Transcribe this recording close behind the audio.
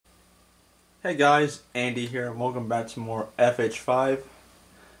Hey guys, Andy here, and welcome back to more FH5.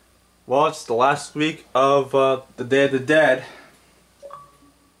 Well, it's the last week of the Day of the Dead,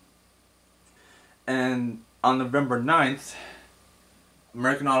 and on November 9th,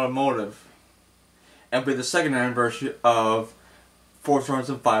 American Automotive, and will be the second anniversary of Forza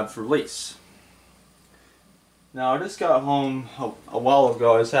Horizon 5's release. Now, I just got home a while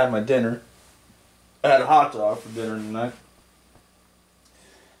ago. I just had my dinner. I had a hot dog for dinner tonight.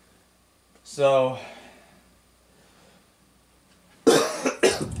 So,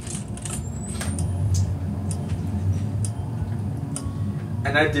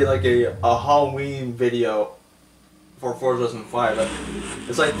 and I did like a Halloween video for Forza Horizon 5.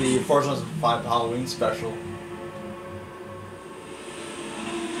 It's like the Forza Horizon 5 Halloween special.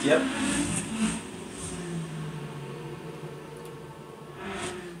 Yep.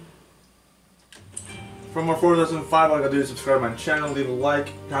 For more Forza Horizon 5, all you gotta do is subscribe to my channel, leave a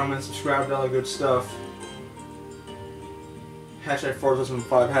like, comment, subscribe, and all the good stuff. Hashtag Forza Horizon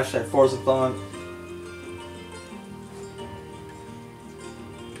 5, hashtag Forzathon.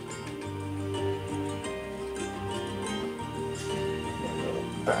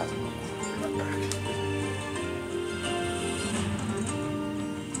 Bathroom. Right back.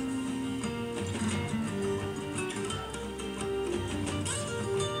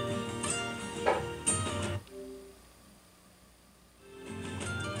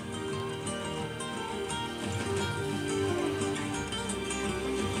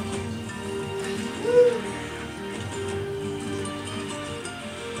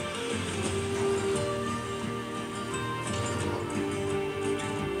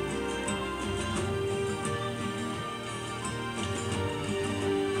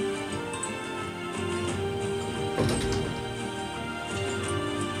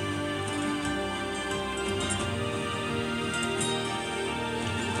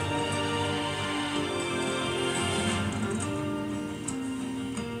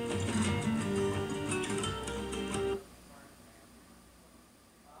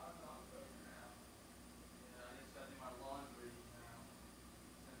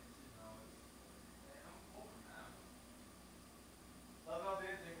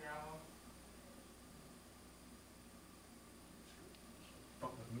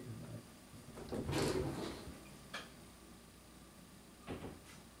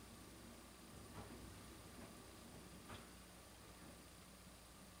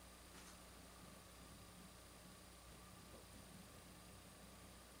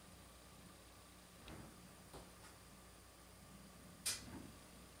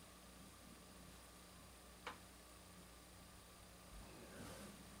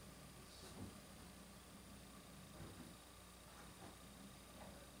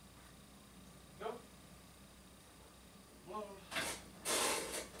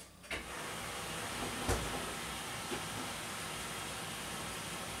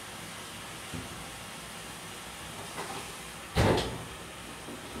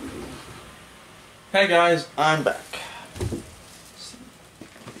 Hey guys, I'm back.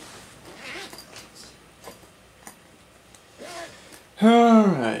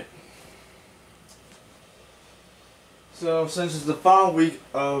 Alright. So, since it's the final week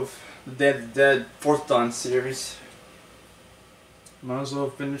of the Dead Forzathon Series, might as well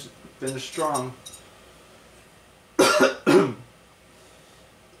finish strong. Can't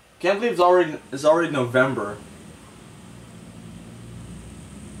believe it's already November.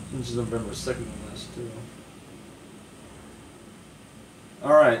 Which is November 2nd on this too.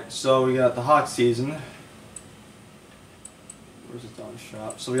 Alright, so we got the hot season. Where's the Dawn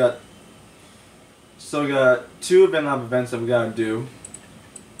shop? So we got two event lab events that we gotta do.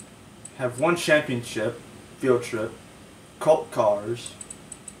 Have one championship, field trip, cult cars,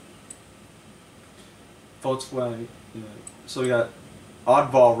 Volkswagen. Yeah. So we got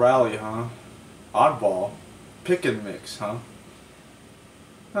oddball rally, huh? Oddball, pick and mix, huh?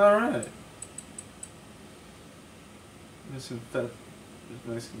 Alright. Mexican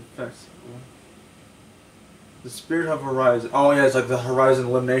Festival. The Spirit of Horizon. Oh yeah, it's like the Horizon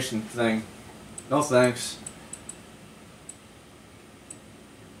elimination thing. No thanks.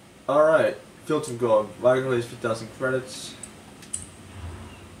 Alright. Fields of Gold. Wagon Race 50,000 credits.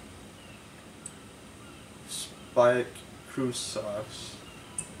 Spike Cruise Socks.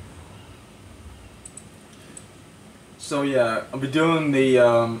 So yeah, I'll be doing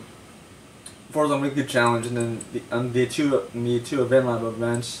the Forza Weekly Challenge, and then the two event lab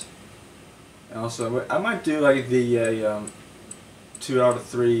events. And also, I might do like the 2 out of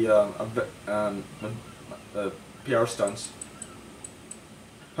 3 PR stunts.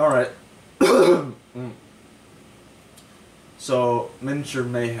 All right. So, Miniature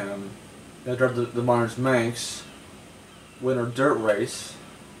Mayhem. I drive the Myers Manx, win our dirt race,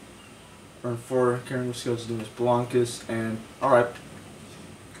 run 4 carrying skills doing this Blancas, and alright.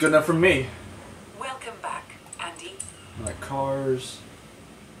 Good enough for me. Welcome back, Andy. My cars.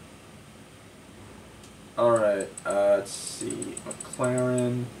 Alright, let's see.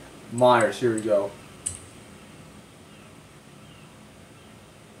 McLaren. Myers, here we go.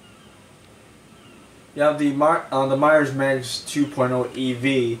 You have the Myers Manx 2.0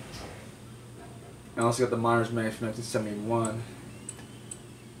 EV. I also got the Myers Manx from 1971.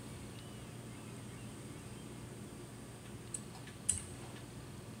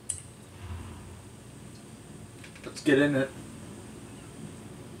 Let's get in it.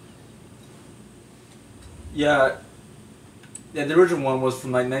 Yeah, the original one was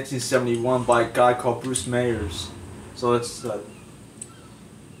from like 1971 by a guy called Bruce Mayers. So it's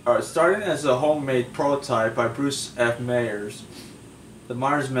alright, starting as a homemade prototype by Bruce F. Mayers, the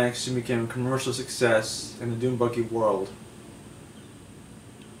Myers Manx soon became a commercial success in the dune buggy world.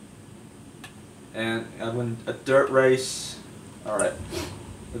 And I won a dirt race. Alright,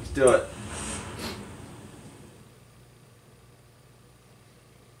 let's do it.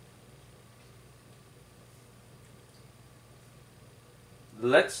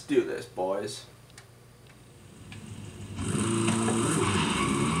 Let's do this, boys.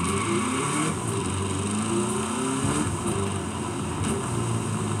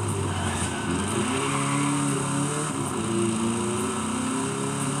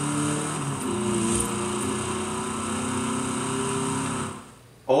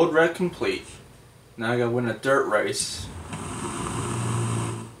 Old red complete. Now I gotta win a dirt race.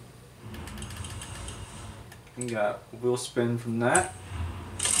 We got wheel spin from that.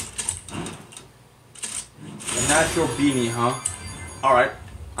 A natural beanie, huh? Alright,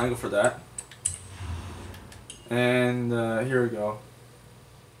 I go for that. And here we go.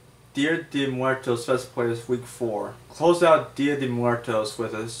 Dia de Muertos Festival Plays Week 4. Close out Dia de Muertos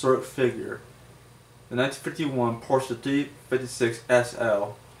with a historic figure. The 1951 Porsche 356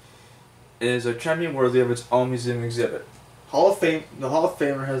 SL is a champion worthy of its own museum exhibit. The Hall of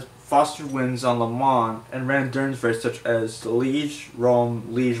Famer has fostered wins on Le Mans and ran endurance races such as the Liege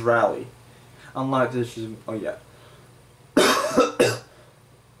Rally. Unlike this, oh yeah.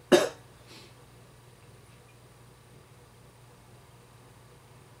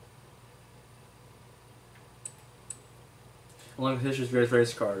 Along with history's various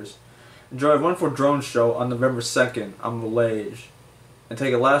race cars. Enjoy a wonderful drone show on November 2nd on the Liege. And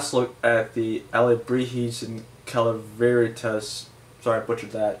take a last look at the Alebrijes and Calaveritas. Sorry, I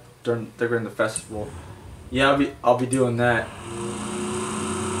butchered that. During the festival. Yeah, I'll be doing that.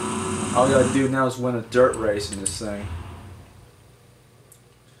 All I gotta do now is win a dirt race in this thing.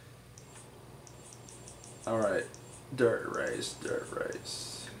 Alright. Dirt race.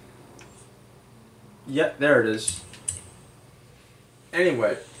 Yeah, there it is.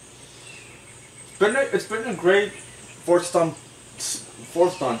 Anyway. It's been a great ForzaThon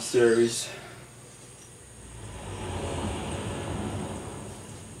series.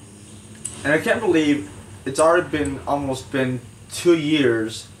 And I can't believe it's already been almost 2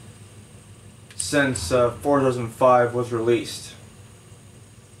 years since Forza Horizon 5 was released.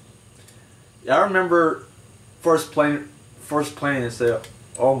 Yeah, I remember first playing and say,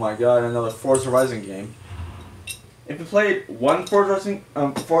 "Oh my God, another Forza Horizon game." If you played one Forza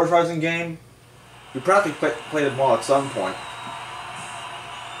Horizon game, you practically played them all at some point.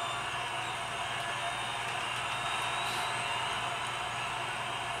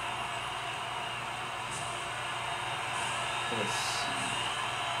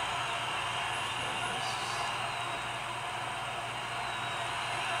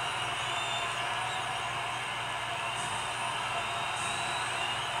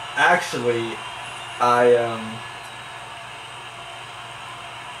 Actually, I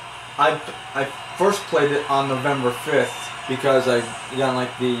first played it on November 5th because I got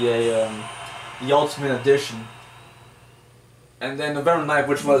like the Ultimate Edition, and then November 9th,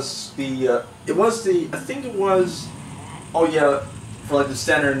 which was I think it was, oh yeah, for like the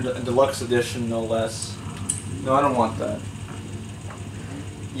standard and deluxe edition, no less. No, I don't want that.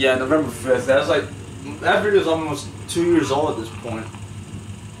 Yeah, November 5th. That video is almost 2 years old at this point.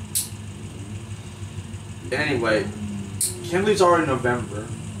 Anyway, can't believe it's already November.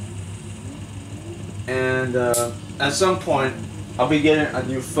 And at some point, I'll be getting a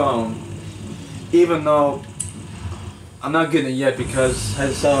new phone. Even though I'm not getting it yet because I had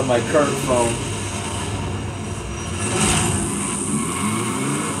to sell out my current phone.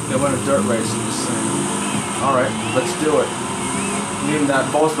 I won a dirt race in this thing. Alright, let's do it. Leaving that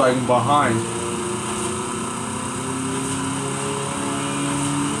Volkswagen behind.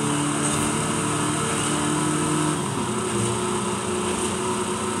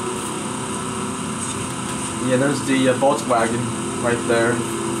 Yeah, there's the Volkswagen right there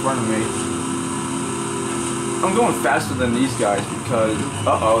in front of me. I'm going faster than these guys because,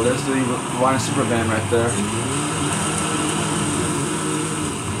 uh-oh, there's the Lion Supervan right there.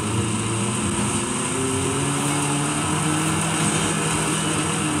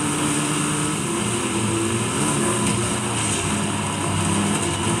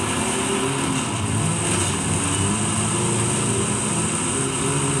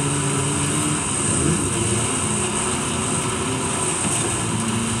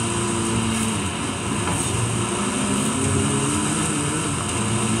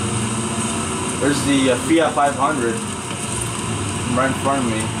 There's the Fiat 500 right in front of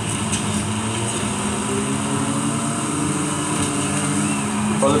me.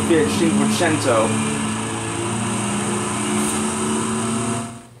 Or the Fiat 500.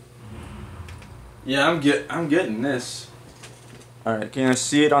 Yeah, I'm getting this. All right, can I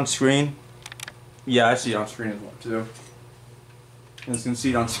see it on screen? Yeah, I see it on screen as well too. You guys can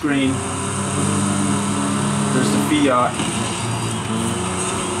see it on screen. There's the Fiat.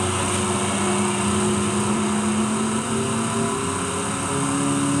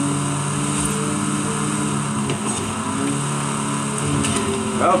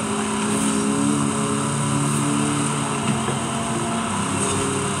 Oh.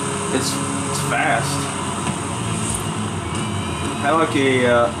 It's fast. Kind of like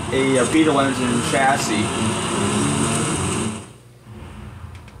a Beetle engine chassis.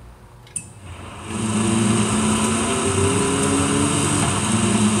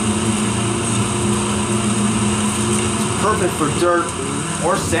 It's perfect for dirt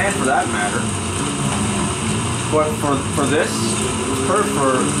or sand for that matter. But for this, it's perfect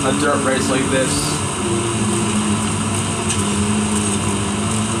for a dirt race like this.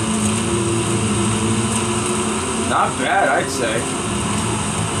 Not bad, I'd say.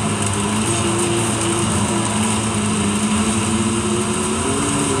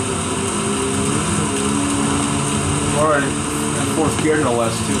 Or in fourth gear no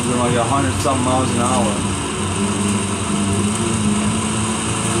less too, doing like 100-something miles an hour.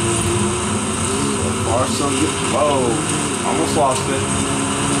 Far so good. Whoa, almost lost it.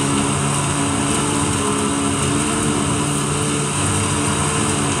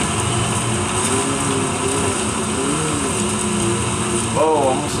 Whoa,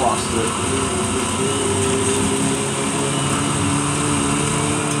 almost lost it.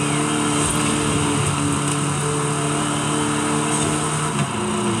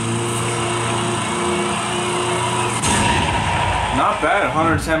 Not bad,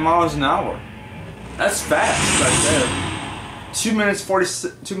 110 miles an hour. That's fast right there. 2 minutes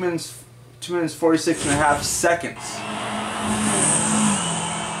 46 and a half seconds.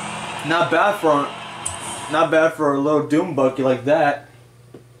 Not bad for a little doom bucky like that.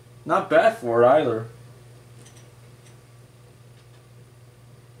 Not bad for it either.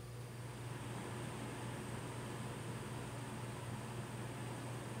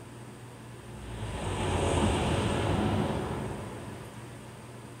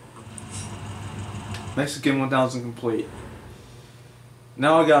 Mexican 1000 complete.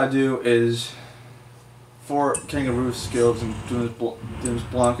 Now all I gotta do is 4 kangaroo skills and Dunes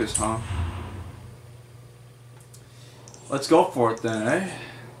Blancas, huh? Let's go for it then, eh?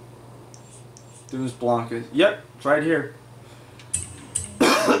 Dunes Blancas. Yep, it's right here.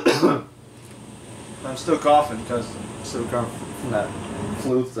 I'm still coughing because I'm still recovering from that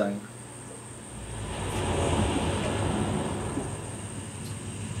flu thing.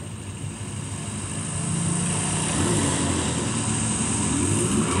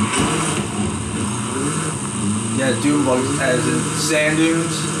 Yeah, dune bugs as in sand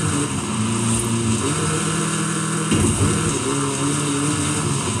dunes.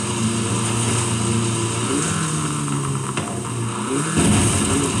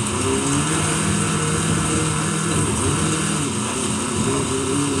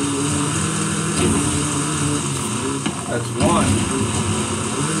 That's one.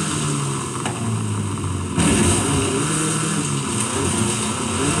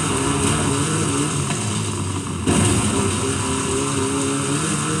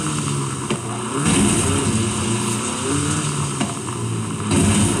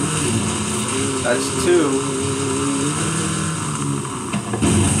 That's 2.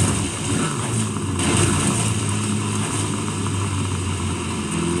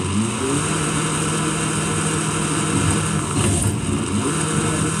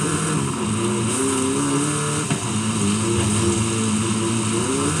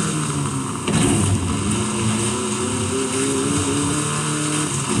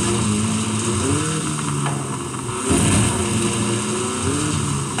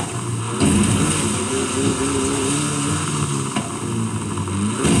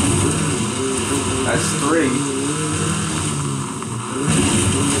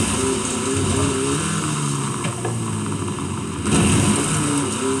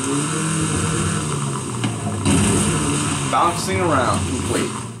 bouncing around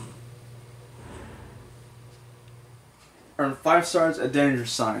complete. Earn 5 stars at danger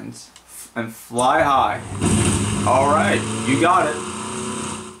signs and fly high. Alright, you got it.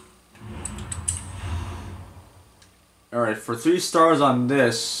 Alright, for 3 stars on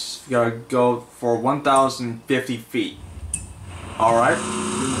this, you gotta go for 1,050 feet. Alright.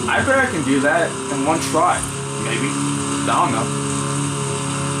 I bet I can do that in one try. Maybe. I don't know.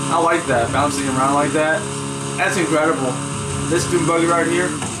 I like that, bouncing around like that. That's incredible. This dune buggy right here,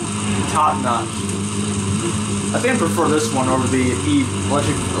 top notch. I think I prefer this one over the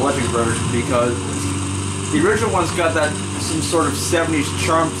electric version because the original one's got that some sort of 70s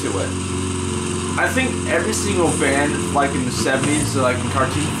charm to it. I think every single band, like in the 70s, like in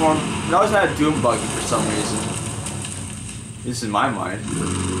cartoon form, it always had a dune buggy for some reason. This is my mind.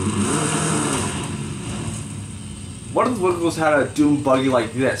 What if the Wiggles had a dune buggy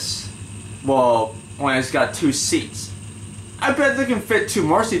like this? Well, when it's got 2 seats. I bet they can fit 2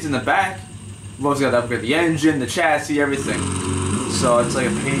 more seats in the back. Well, it's got to upgrade the engine, the chassis, everything. So it's like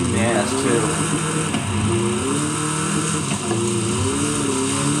a pain in the ass too.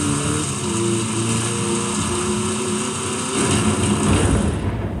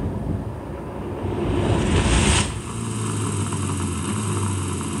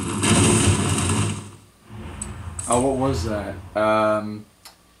 Oh, what was that?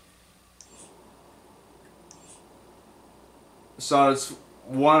 So it's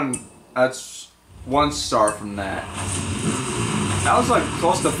that's 1 star from that. That was like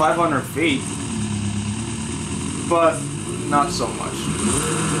close to 500 feet, but not so much.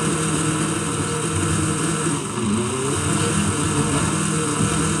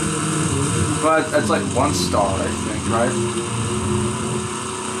 But that's like 1 star, I think, right?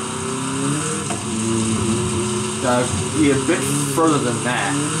 Gotta be a bit further than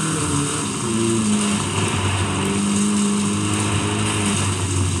that.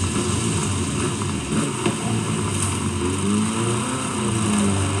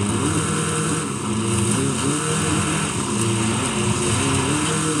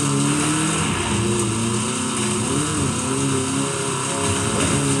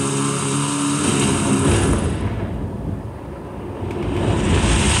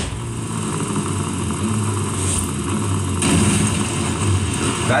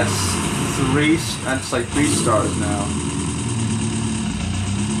 That's like 3 stars now.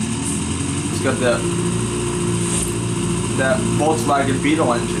 It's got that Volkswagen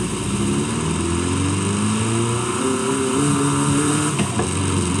Beetle engine.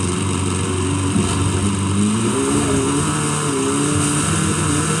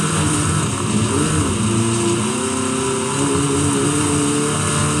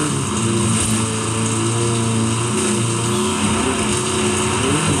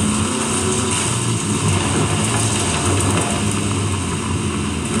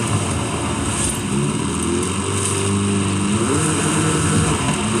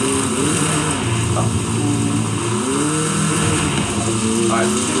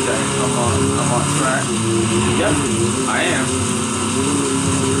 I'm on track. Yep, I am.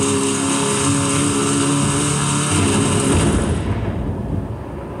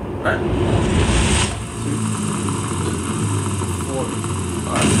 Right. 2, 4,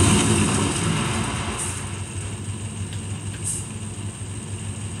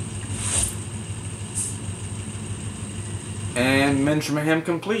 5. And Mention Mayhem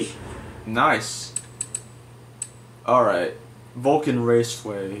complete. Nice. Alright. Vulcan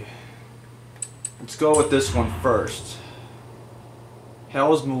Raceway. Let's go with this one first.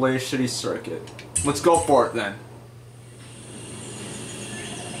 Hell's Malaysia City Circuit. Let's go for it then.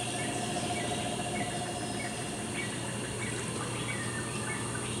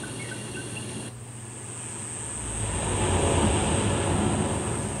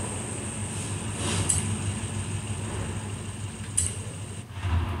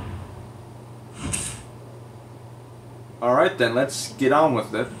 Alright then, let's get on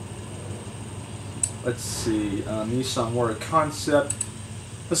with it. Let's see, Nissan Warrior Concept.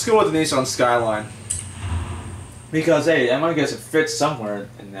 Let's go with the Nissan Skyline. Because, hey, I'm gonna guess it fits somewhere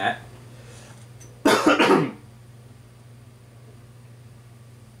in that.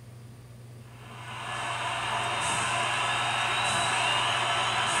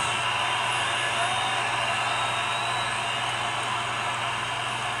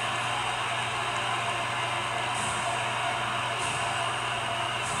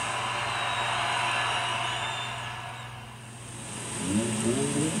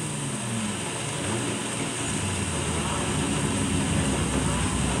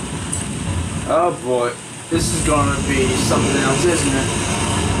 Oh boy, this is gonna be something else, isn't it?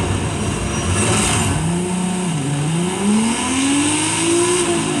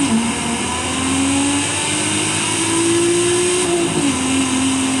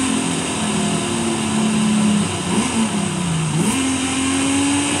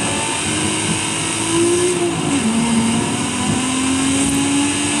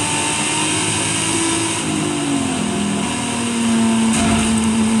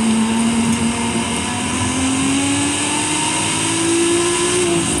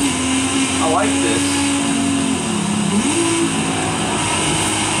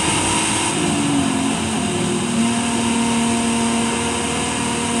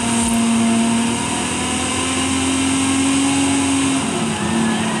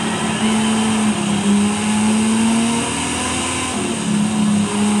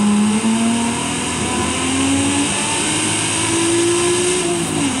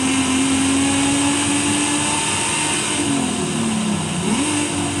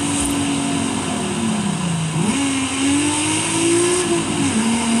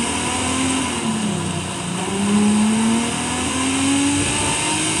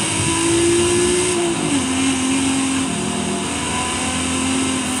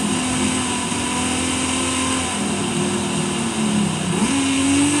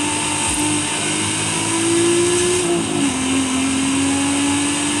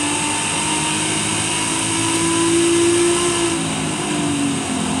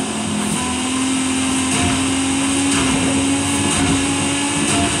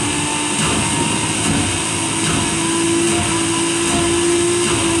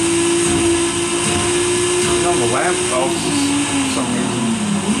 ramp, folks, for some reason.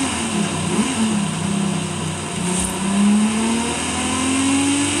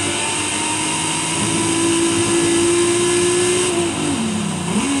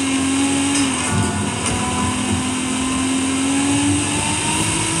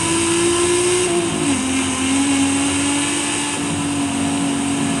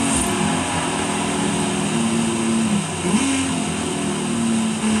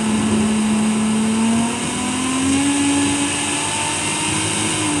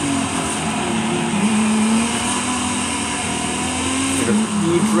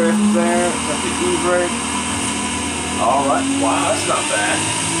 E-drift there, got the E-brake. Alright, wow, that's not bad.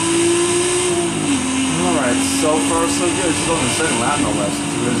 Alright, so far so good. It's on the second lap no less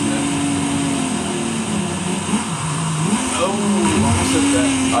too, isn't it? Oh, almost hit that.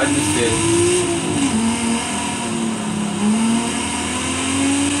 I just did.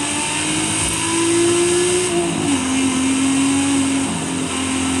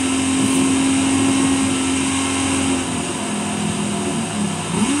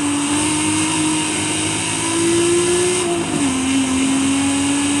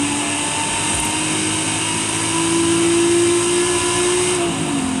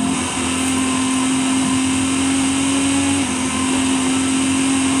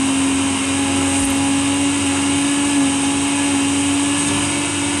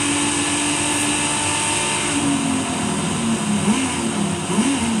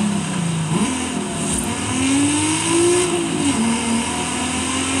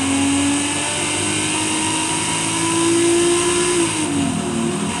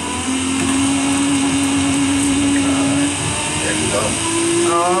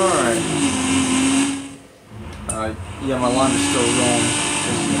 Yeah, my line is still going.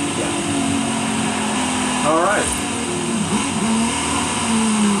 Yeah. Alright.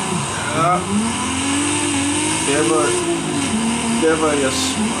 Give a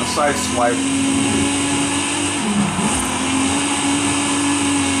side swipe.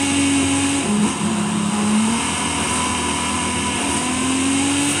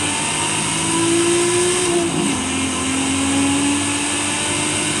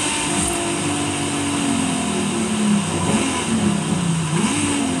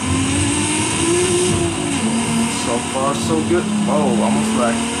 So far, so good. Whoa, almost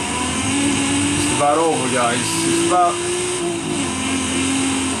wrecked. Just about over, guys. Just about.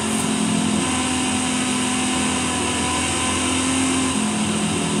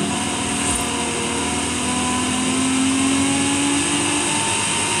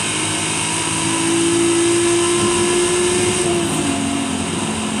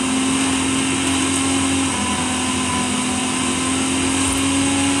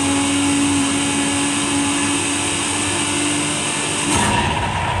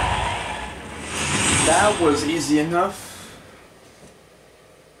 That was easy enough.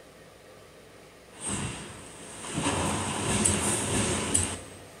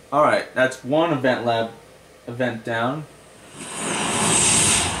 Alright, that's one event down.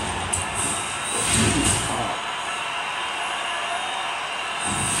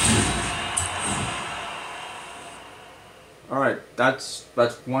 Alright, that's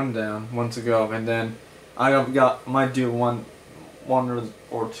one down, one to go, and then I might do one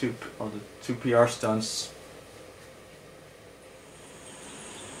or two of the two PR stunts.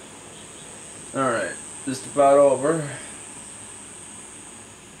 Alright, just about over.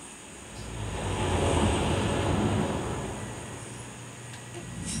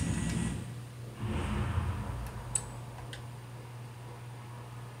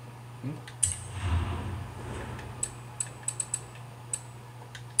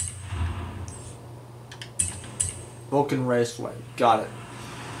 Vulcan Raceway, got it.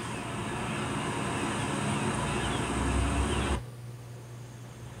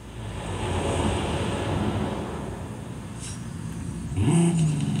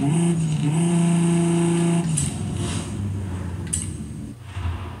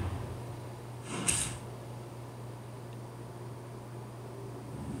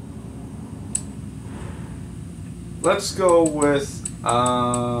 Let's go with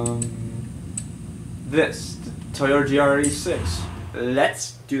this, the Toyota GR86.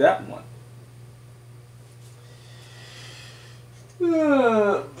 Let's do that one.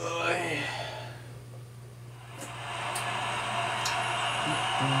 Oh boy.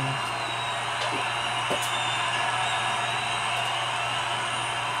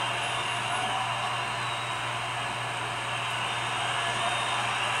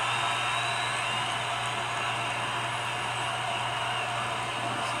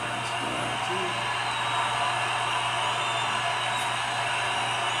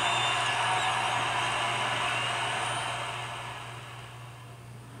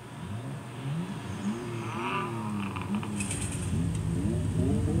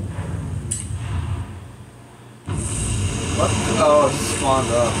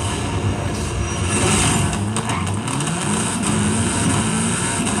 spawned up.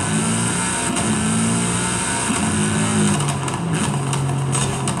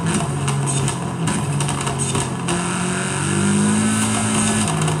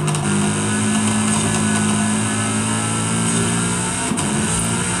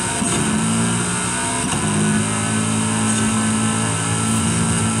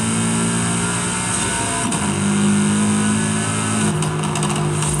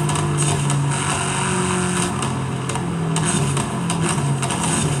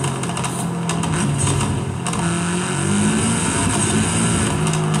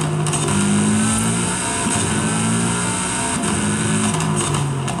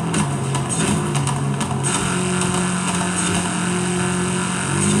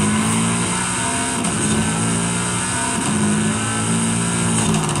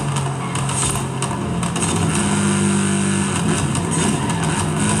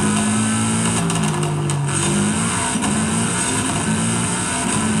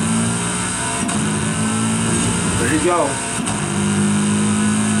 There you go.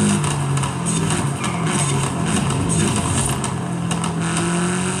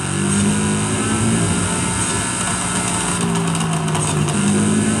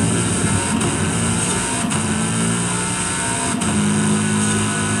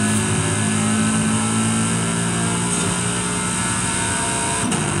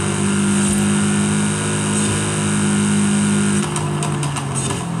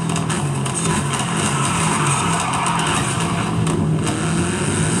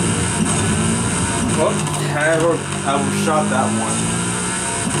 I overshot that one.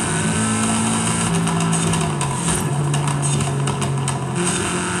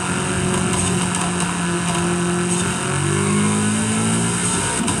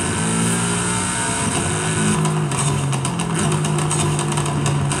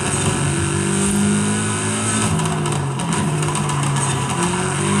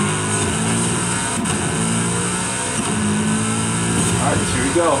 Alright, here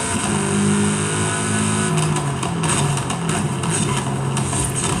we go.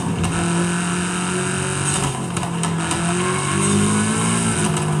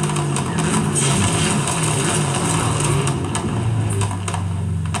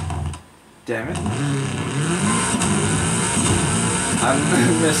 Damn it. I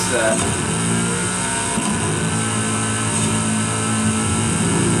missed that.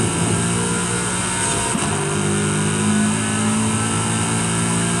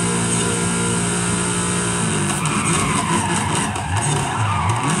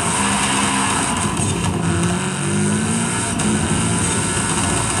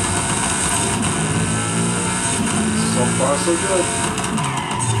 So far, so good.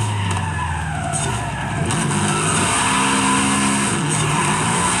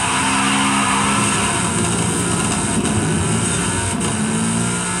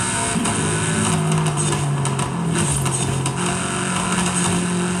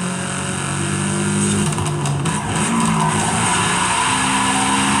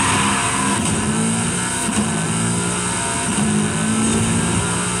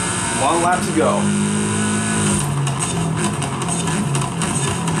 One lap to go.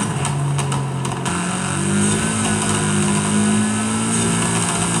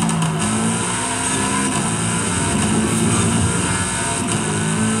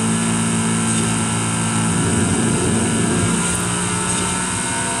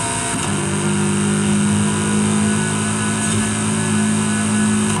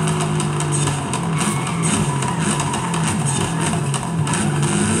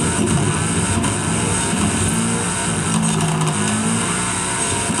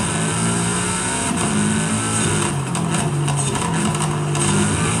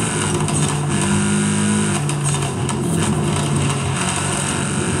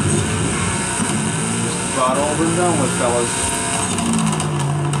 About over and done with, fellas.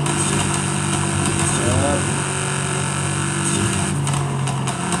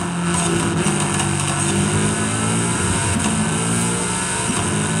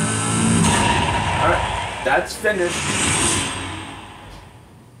 Alright, that's finished.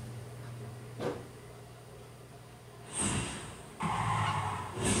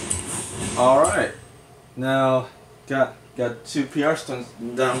 Alright, now got 2 PR stunts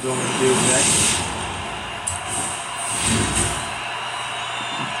that I'm going to do next.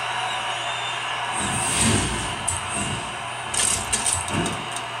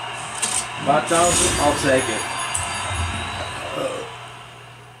 $5,000, I'll take it.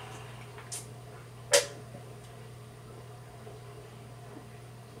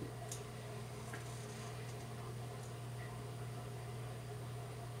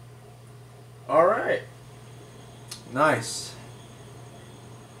 Alright. Nice.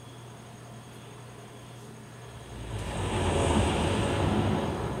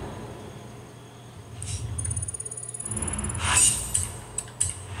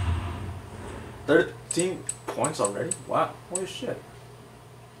 $13 already? Wow, holy shit.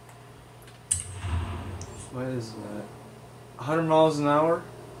 What is that? 100 miles an hour?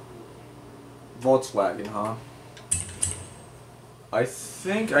 Volkswagen, huh? I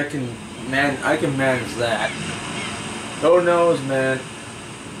think I can manage that. Who knows, man?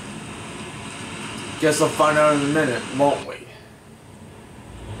 Guess I'll find out in a minute, won't we?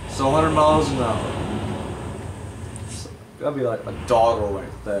 So 100 miles an hour. So, that'll be like a doggle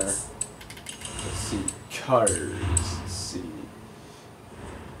right there. Let's see. Cars. Let's see.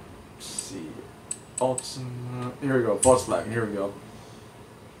 Ultimate. Here we go. Volkswagen. Here we go.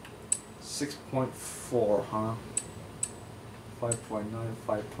 6.4, huh? 5.9,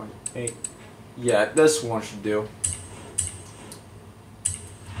 5.8. Yeah, this one should do.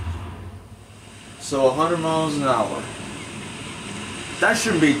 So 100 miles an hour. That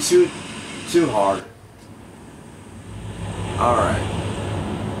shouldn't be too hard. All right.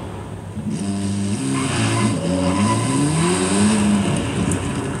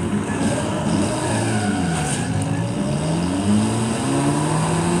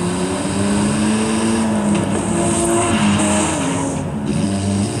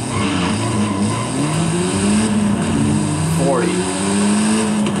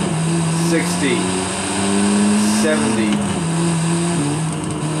 $60, $70,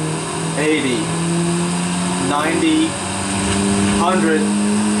 $80, $90, $100.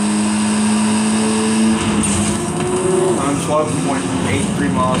 I'm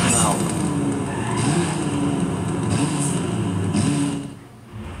 12.83 miles an hour.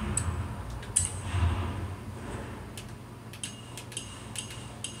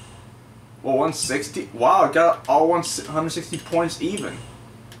 Well, 160. Wow, I got all 160 points even.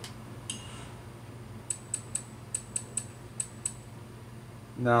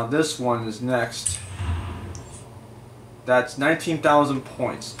 Now this one is next. That's 19,000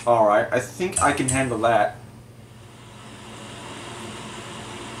 points. Alright, I think I can handle that.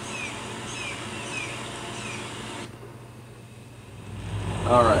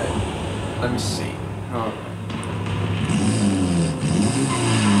 Alright, let me see. Alright.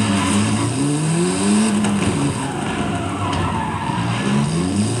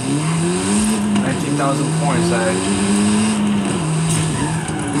 Points,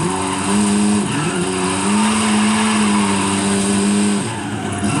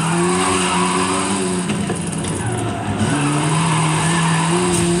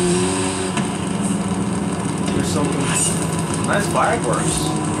 There's something nice fireworks.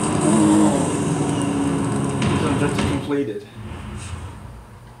 These objectives completed.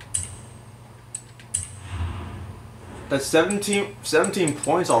 That's 17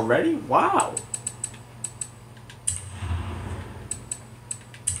 points already? Wow.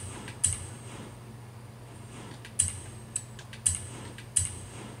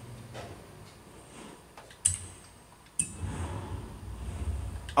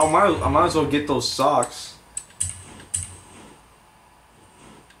 I might as well get those socks.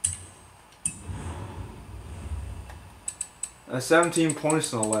 And 17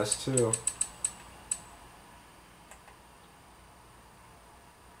 points no less too.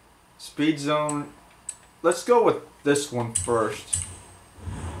 Speed zone. Let's go with this one first.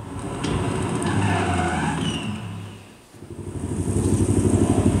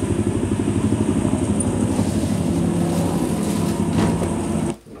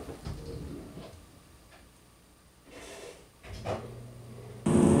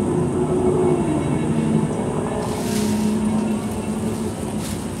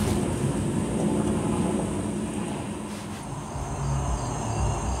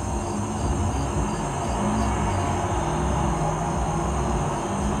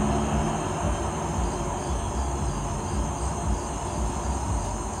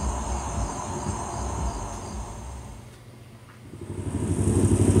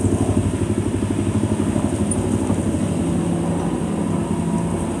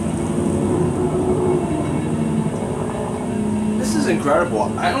 Incredible.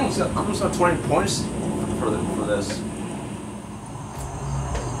 I almost have 20 points for this.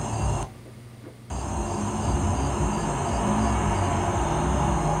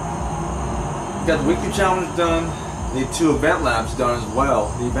 Got the weekly challenge done. The 2 event labs done as well.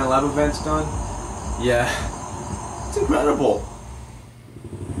 The event lab events done. Yeah, it's incredible.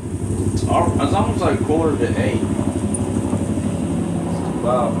 It's almost like cooler than 8.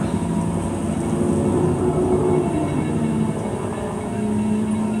 Wow.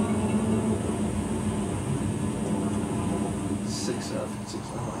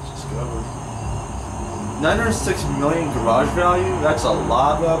 906 million garage value? That's a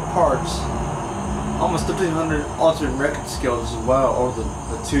lot of parts. Almost 1,500 alternate record skills as well over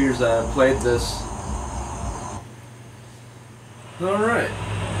the 2 years that I played this. Alright.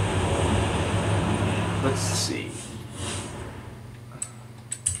 Let's see.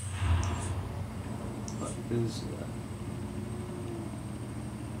 What is that?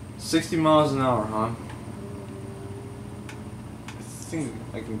 60 miles an hour, huh? I think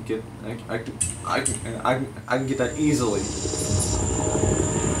I can get I can get that easily.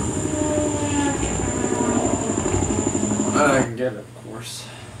 I can get it, of course.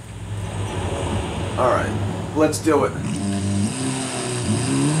 Alright, let's do it.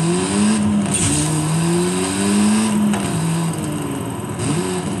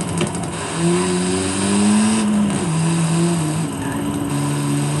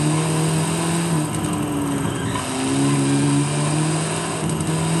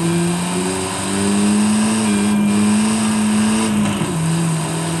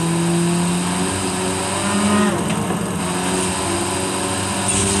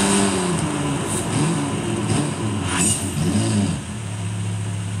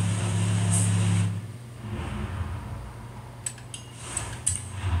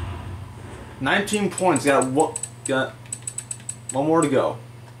 Points. Got one more to go.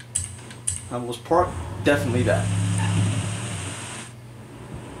 Hamels Park, definitely that.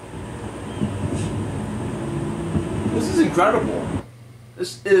 This is incredible.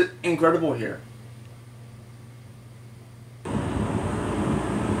 This is incredible here. I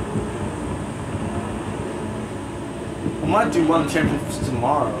might do one of the championships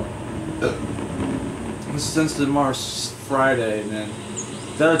tomorrow. Since tomorrow's Friday, and then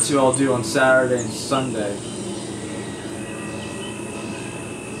the other two I'll do on Saturday and Sunday.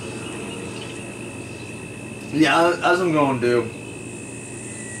 Yeah, that's what I'm going to do.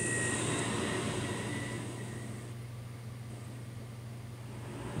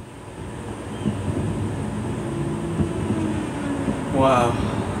 Wow.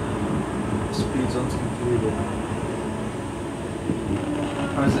 Speed zone's completed.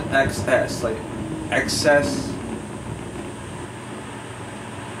 How is it XS? Like, excess?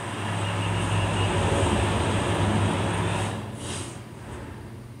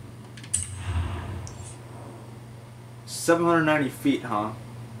 $790 feet, huh?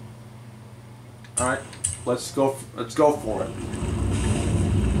 Alright, let's go for it.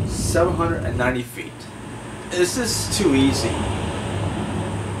 790 feet. This is too easy.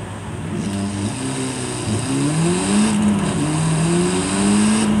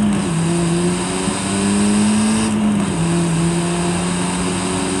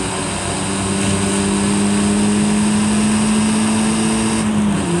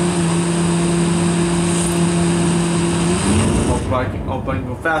 Hope I can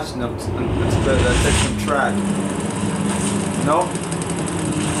go fast enough to take some track. Nope.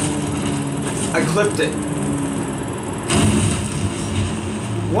 I clipped it.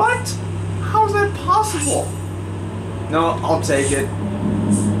 What? How is that possible? No, I'll take it.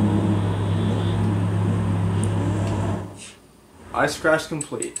 Ice crash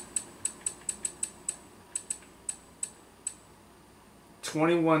complete.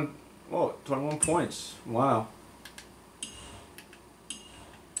 21 points. Wow.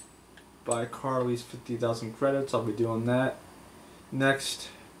 Buy a car, at least 50,000 credits. I'll be doing that. Next,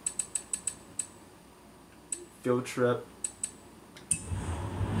 field trip.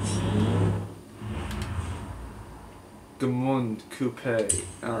 Gemund Coupe.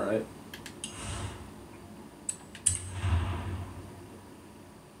 Alright.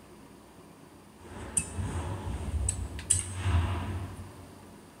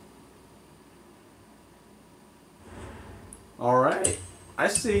 Alright. I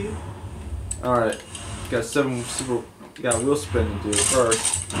see you. Alright. Got got a wheel spin to do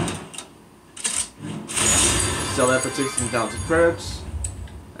first. Sell that for 16,000 credits.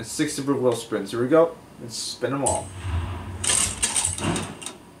 And 6 super wheel spins. Here we go. Let's spin them all.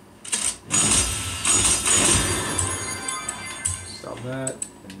 Stop that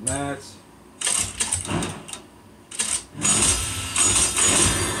and that.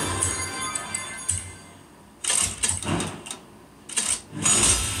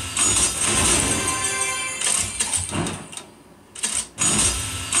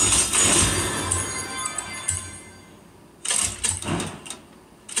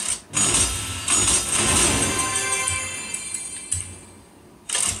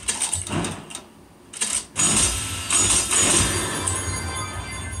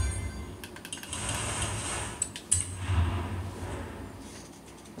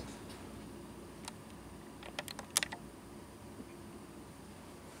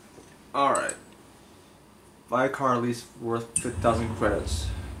 Alright. Buy a car at least worth 50,000 credits.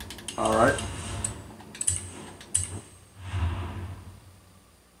 Alright.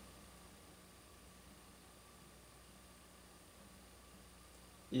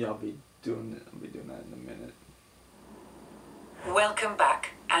 Yeah, I'll be doing that in a minute. Welcome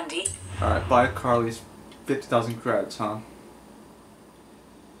back, Andy. Alright, buy a car at least 50,000 credits, huh?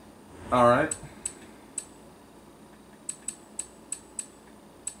 Alright.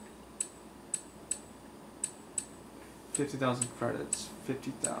 $50,000 credits.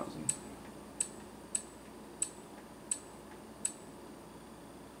 50,000.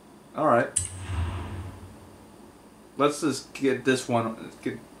 Alright. Let's just get this one.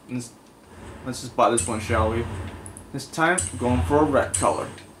 Let's just buy this one, shall we? This time, I'm going for a red color.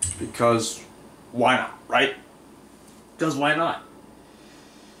 Because, why not, right? Because why not?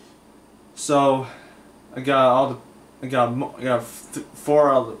 So, I got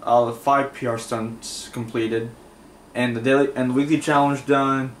 4 out of the 5 PR stunts completed, and the weekly challenge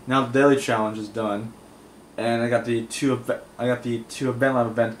done. Now the daily challenge is done, and I got the two event lab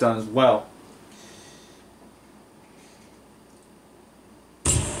events done as well.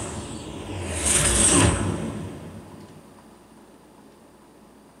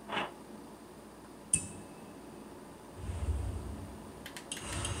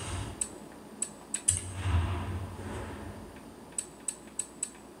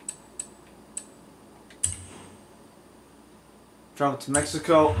 Travel to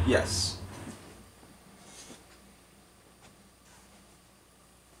Mexico? Yes.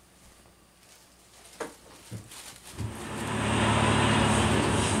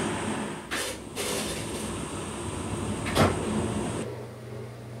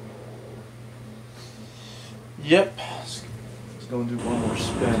 Yep. Let's go and do one more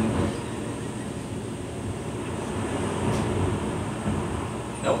spin.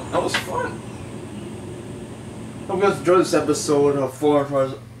 That was fun. Hope you guys enjoyed this episode of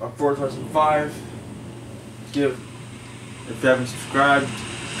Forza Horizon 5. If you haven't subscribed,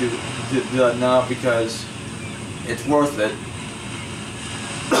 do that now because it's worth it.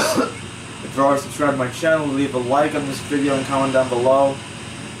 If you're already subscribed to my channel, leave a like on this video and comment down below.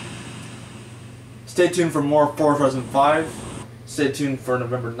 Stay tuned for more Forza Horizon 5. Stay tuned for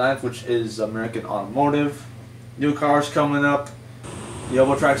November 9th, which is American Automotive. New cars coming up. The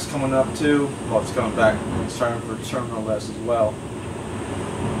Oval Track's coming up too. Well, it's coming back. It's starting for Terminal S as well.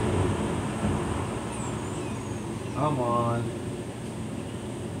 Come on.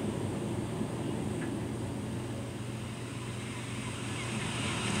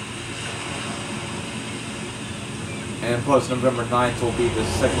 And plus November 9th will be the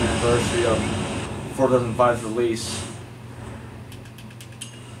 2nd anniversary of 4005's release.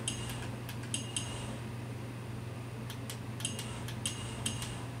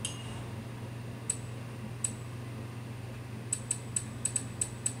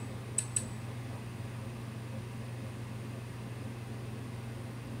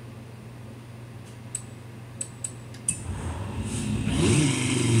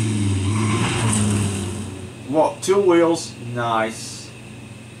 Well, 2 wheels, nice.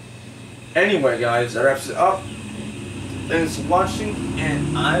 Anyway, guys, that wraps it up. Thanks for watching,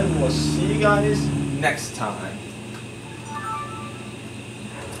 and I will see you guys next time.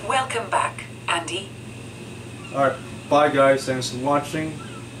 Welcome back, Andy. Alright, bye guys, thanks for watching.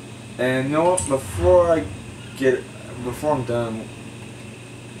 And you know what, before I'm done,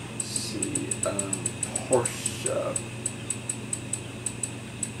 let's see, Porsche.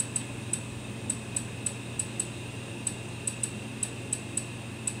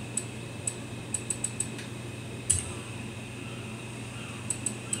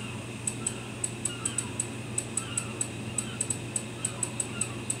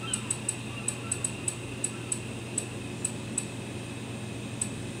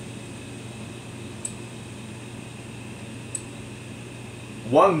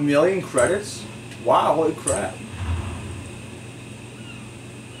 $1 million credits? Wow, holy crap.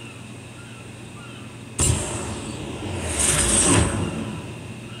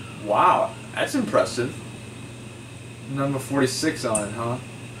 Wow, that's impressive. Number 46 on it, huh?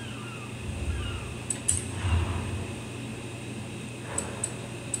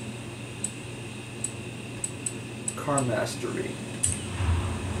 Car Mastery.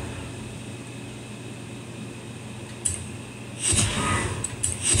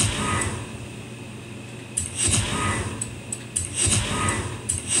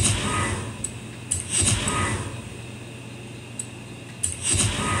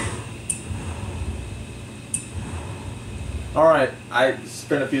 Alright, I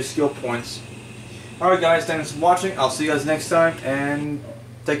spent a few skill points. Alright guys, thanks for watching. I'll see you guys next time, and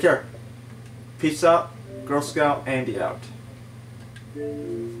take care. Peace out. Girl Scout Andy out.